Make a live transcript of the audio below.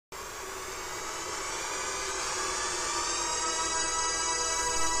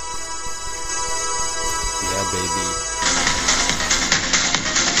baby.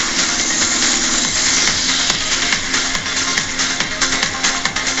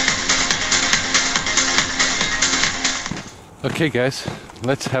 Okay guys,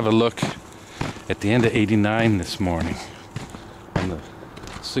 let's have a look at the end of '89 this morning on the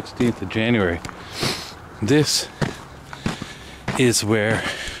 16th of January. This is where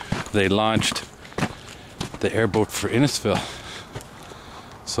they launched the airboat for Innisfil.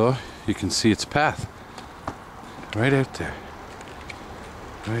 So you can see its path right out there.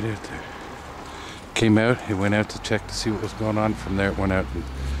 Right out there. Came out, it went out to check to see what was going on. From there it went out and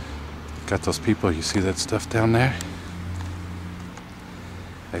got those people. You see that stuff down there?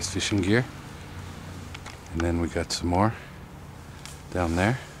 Ice fishing gear. And then we got some more down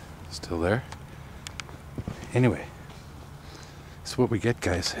there, still there. Anyway, this is what we get,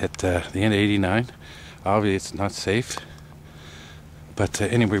 guys, at the end of '89. Obviously it's not safe, but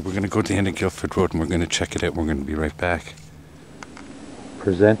anyway, we're going to go to the end of Guildford Road and we're going to check it out. We're going to be right back.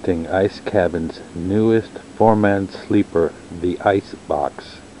 Presenting Ice Cabin's newest 4-man sleeper, the Ice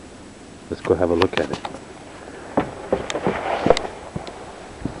Box. Let's go have a look at it.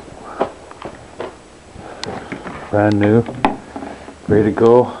 Brand new, ready to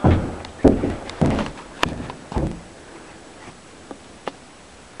go.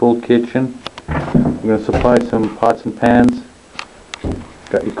 Full kitchen. I'm going to supply some pots and pans.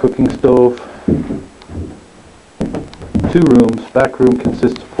 Got your cooking stove. 2 rooms. Back room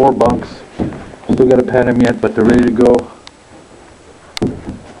consists of 4 bunks. Still got to pad them yet, but they're ready to go.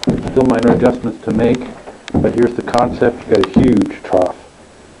 Still minor adjustments to make, but here's the concept. You got a huge trough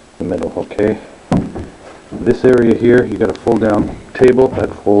in the middle, okay? This area here, you got a fold down table that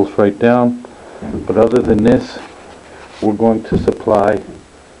folds right down, but other than this, we're going to supply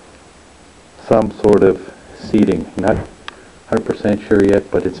some sort of seating. Not 100% sure yet,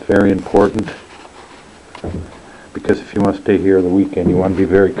 but it's very important, because if you want to stay here the weekend, you want to be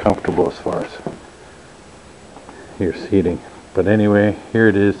very comfortable as far as your seating. But anyway, here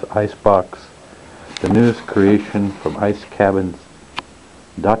it is, Ice Box, the newest creation from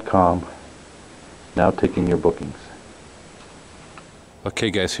icecabins.com. Now taking your bookings. Okay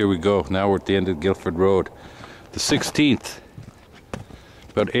guys, here we go. Now we're at the end of Guildford Road. The 16th,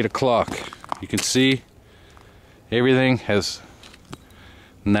 about 8 o'clock. You can see everything has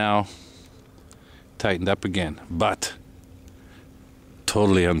now tightened up again, but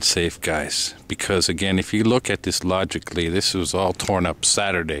totally unsafe, guys, because again, if you look at this logically, this was all torn up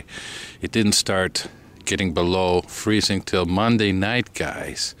Saturday. It didn't start getting below freezing till Monday night,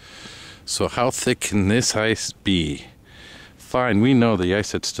 guys. So how thick can this ice be? Fine, we know the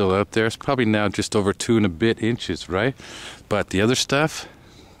ice that's still out there is probably now just over 2 and a bit inches, right? But the other stuff,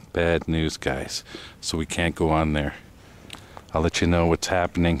 bad news, guys. So we can't go on there. I'll let you know what's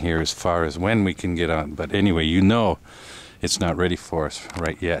happening here as far as when we can get on. But anyway, you know it's not ready for us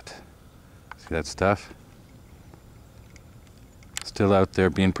right yet. See that stuff? Still out there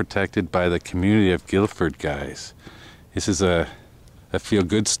being protected by the community of Guildford, guys. This is a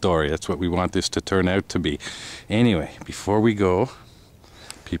feel-good story. That's what we want this to turn out to be. Anyway, before we go,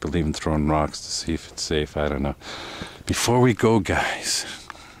 people even throwing rocks to see if it's safe, I don't know. Before we go, guys,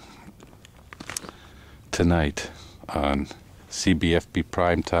 tonight on CBFB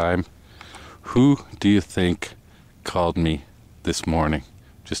Primetime, who do you think called me this morning,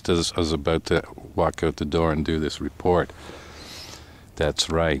 just as I was about to walk out the door and do this report? That's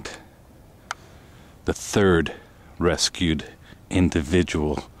right. The 3rd rescued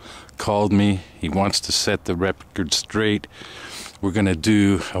individual called me. He wants to set the record straight. We're gonna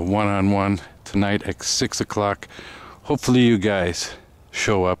do a one-on-one tonight at 6 o'clock. Hopefully you guys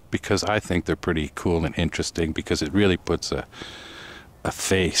show up, because I think they're pretty cool and interesting, because it really puts a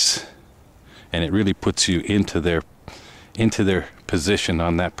face, and it really puts you into their position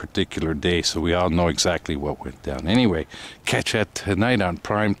on that particular day, so we all know exactly what went down. Anyway, catch that tonight on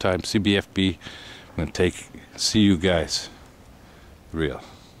Primetime CBFB. I'm gonna see you guys real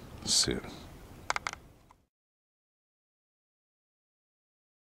soon.